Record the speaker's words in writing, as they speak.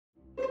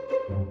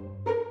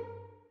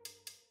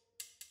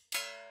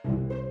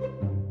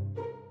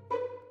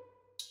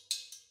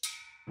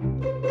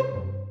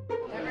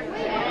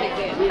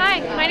Hi,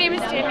 my name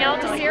is Danielle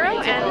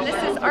DeCiro, and this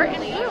is Art in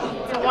Bloom.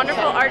 It's a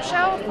wonderful art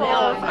show full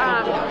of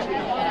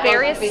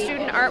various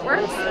student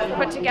artworks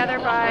put together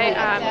by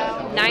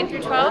 9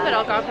 through 12 at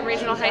Algonquin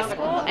Regional High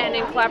School and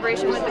in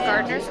collaboration with the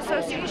Gardeners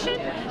Association,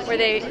 where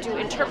they do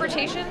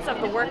interpretations of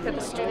the work that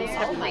the students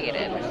have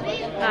created.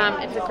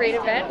 It's a great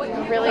event.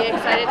 We're really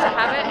excited to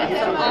have it, and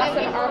some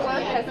awesome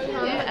artwork has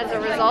come as a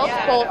result,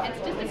 both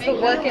the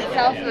work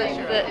itself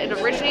that it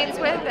originates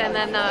with and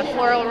then the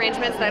floral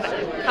arrangements that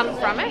come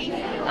from it.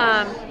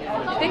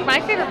 I think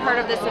my favorite part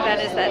of this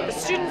event is that the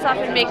students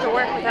often make the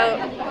work without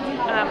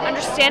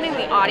understanding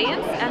the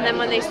audience, and then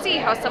when they see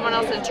how someone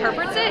else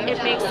interprets it,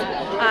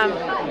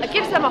 it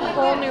gives them a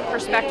whole new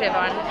perspective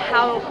on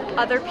how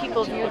other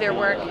people view their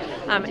work,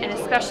 and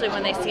especially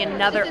when they see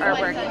another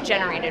artwork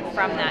generated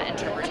from that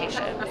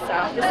interpretation.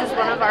 So this is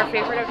one of our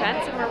favorite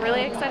events, and we're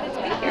really excited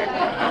to be here.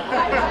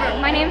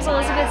 My name is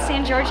Elizabeth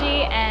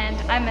Sangiorgi, and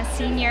I'm a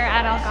senior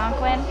at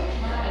Algonquin.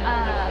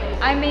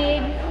 I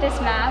made this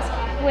mask,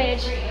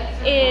 which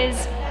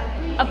is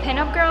a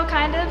pinup girl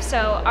kind of,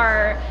 so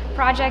our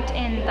project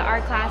in the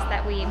art class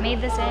that we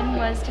made this in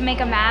was to make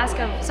a mask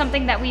of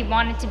something that we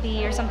wanted to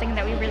be or something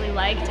that we really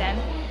liked. And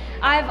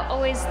I've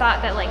always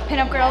thought that like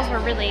pinup girls were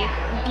really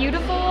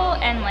beautiful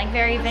and like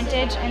very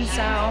vintage, and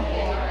so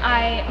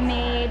I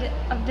made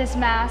this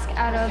mask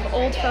out of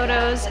old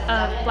photos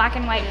of black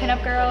and white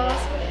pinup girls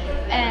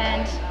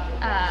and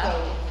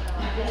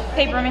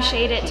paper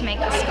mache'd it to make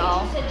the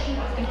skull,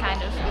 and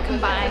kind of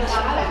combined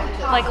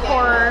like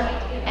horror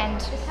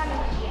and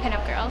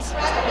pinup girls.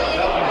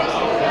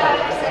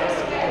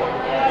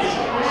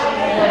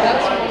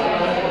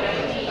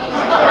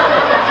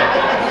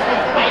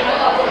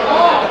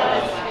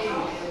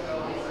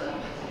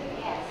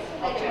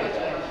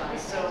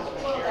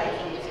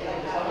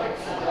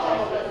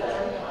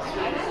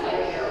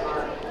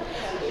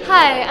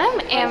 Hi, I'm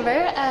Amber,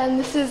 and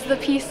this is the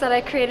piece that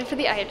I created for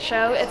the art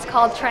show. It's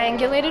called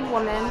Triangulated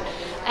Woman,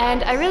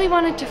 and I really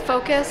wanted to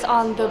focus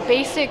on the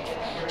basic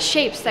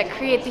shapes that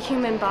create the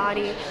human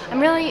body. I'm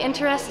really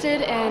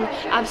interested in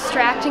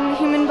abstracting the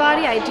human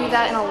body. I do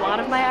that in a lot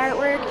of my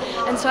artwork,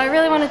 and so I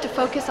really wanted to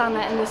focus on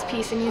that in this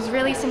piece and use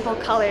really simple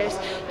colors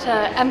to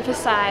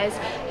emphasize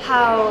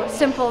how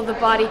simple the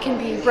body can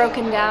be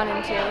broken down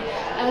into.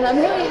 And I'm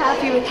really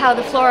happy with how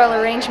the floral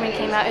arrangement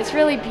came out. It's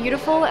really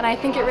beautiful, and I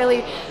think it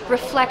really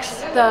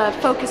reflects the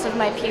focus of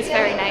my piece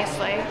very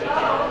nicely.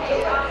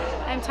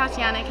 I'm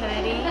Tatiana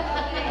Kennedy,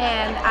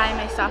 and I'm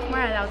a sophomore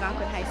at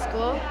Algonquin High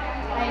School.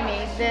 I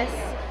made this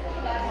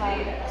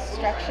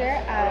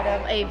structure out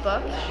of a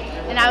book,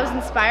 and I was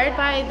inspired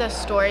by the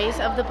stories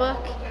of the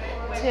book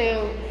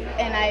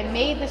and I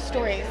made the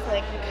stories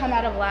like come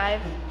out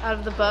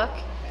of the book,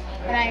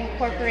 and I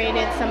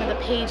incorporated some of the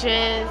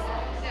pages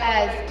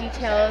as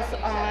details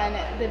on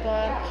the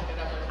book.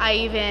 I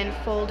even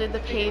folded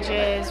the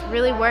pages,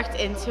 really worked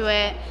into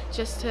it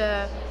just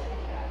to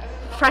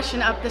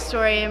freshen up the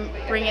story and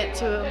bring it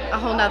to a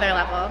whole nother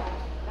level.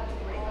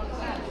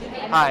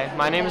 Hi,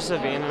 my name is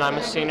Zavine, and I'm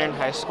a senior in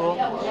high school,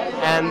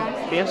 and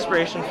the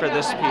inspiration for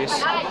this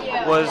piece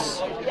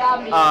was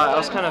I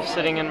was kind of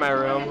sitting in my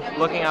room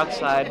looking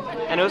outside,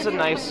 and it was a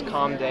nice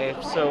calm day,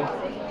 so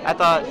I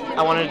thought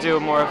I wanted to do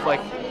more of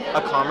like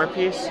a calmer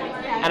piece,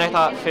 and I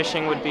thought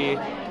fishing would be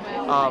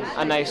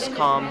a nice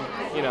calm,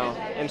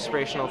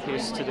 inspirational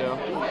piece to do,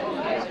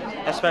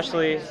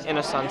 especially in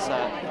a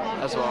sunset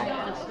as well.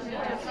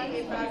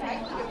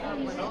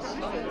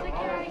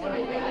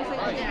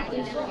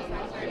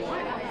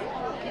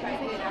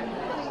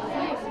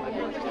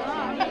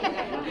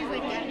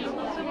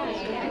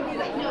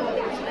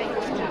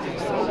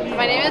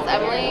 My name is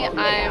Emily.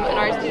 I'm an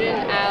art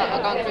student at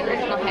Algonquin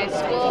Regional High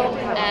School,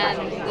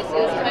 and this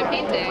is my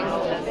painting.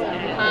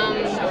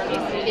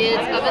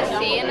 It's of a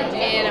scene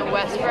in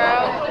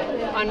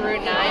Westborough on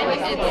Route 9.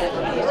 It's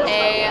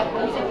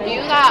a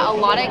view that a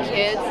lot of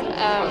kids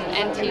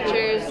and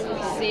teachers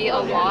see a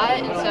lot,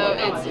 and so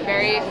it's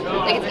very,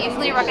 it's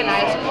easily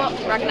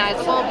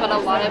recognizable, but a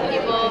lot of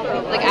people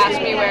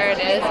ask me where it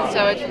is, and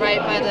so it's right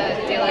by the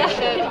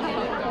dealership.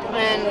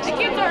 And the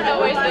kids aren't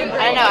always I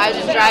don't know, I was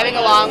just driving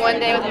along one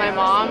day with my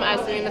mom. I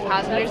was sitting in the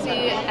passenger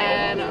seat,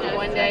 and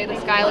one day the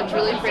sky looked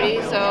really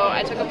pretty, so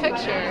I took a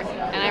picture,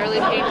 and I really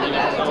painted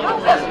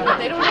it.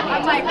 They don't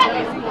have my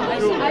voice.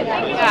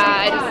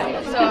 Yeah,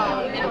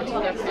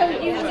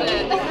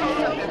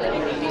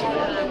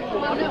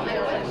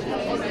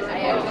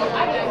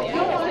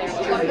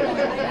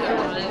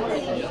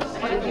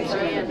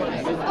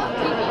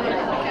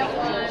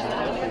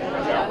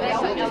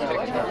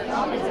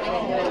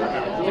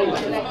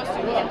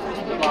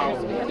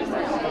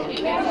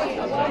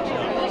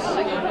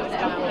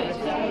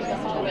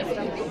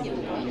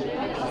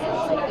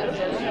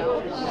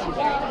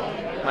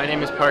 My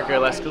name is Parker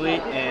Lescali,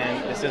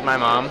 and this is my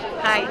mom.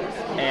 Hi.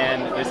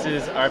 And this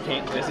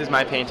is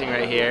my painting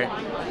right here,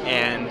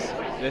 and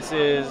This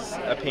is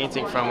a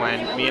painting from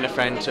when me and a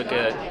friend took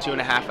a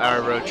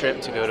 2.5-hour road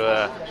trip to go to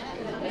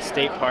a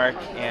state park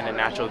and a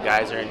natural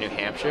geyser in New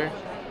Hampshire.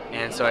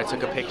 And so I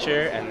took a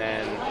picture, and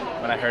then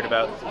when I heard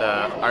about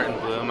the art in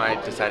bloom,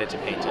 I decided to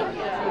paint it.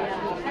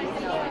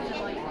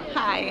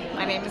 Hi,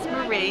 my name is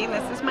Marie.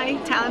 This is my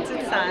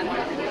talented son.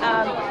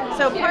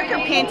 So Parker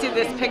painted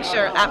this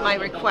picture at my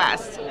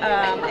request,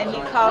 and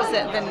he calls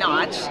it The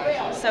Notch.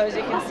 So as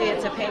you can see,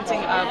 it's a painting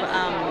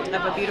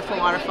of a beautiful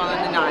waterfall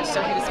in the Notch.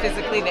 So he was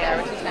physically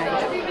there, which is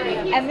nice.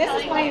 And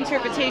this is my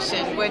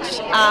interpretation, which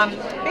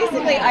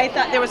basically I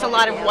thought there was a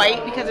lot of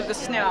white because of the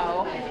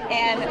snow,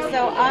 and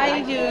so I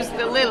used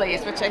the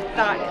lilies, which I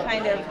thought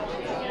kind of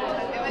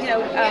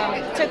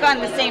took on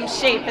the same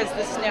shape as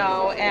the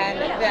snow, and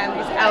then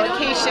these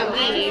alocasia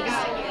leaves,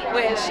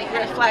 which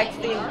reflect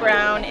the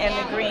brown and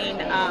the green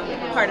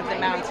part of the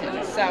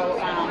mountain. So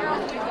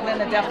and then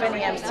the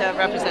delphiniums to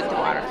represent the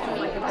waterfall.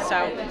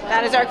 So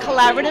that is our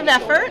collaborative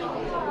effort.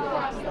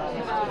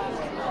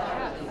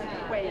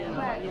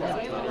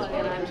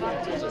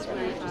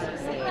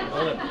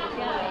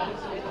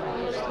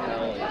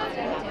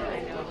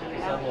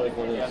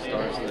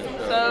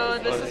 So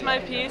this is my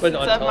piece. It's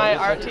of my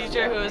art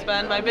teacher, who has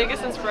been my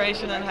biggest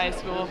inspiration in high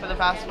school for the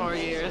past 4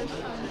 years.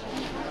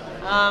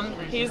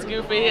 He's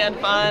goofy and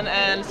fun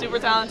and super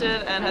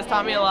talented and has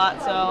taught me a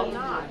lot, so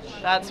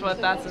that's what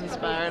that's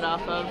inspired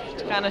off of,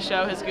 to kind of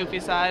show his goofy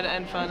side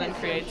and fun and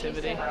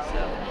creativity.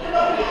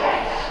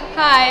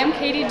 Hi, I'm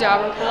Katie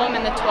Dauberpool. I'm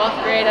in the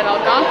 12th grade at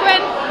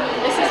Algonquin.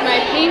 This is my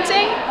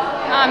painting.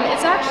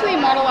 It's actually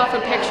modeled off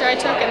a picture I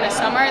took in the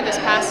summer, this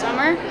past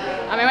summer.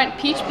 I went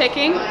peach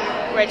picking,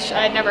 which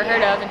I'd never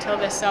heard of until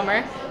this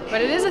summer,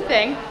 but it is a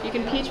thing. You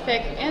can peach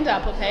pick and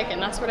apple pick,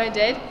 and that's what I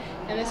did.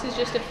 And this is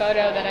just a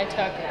photo that I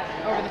took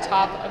over the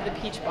top of the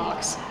peach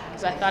box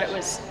because I thought it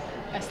was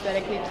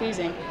aesthetically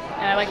pleasing,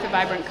 and I like the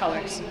vibrant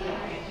colors.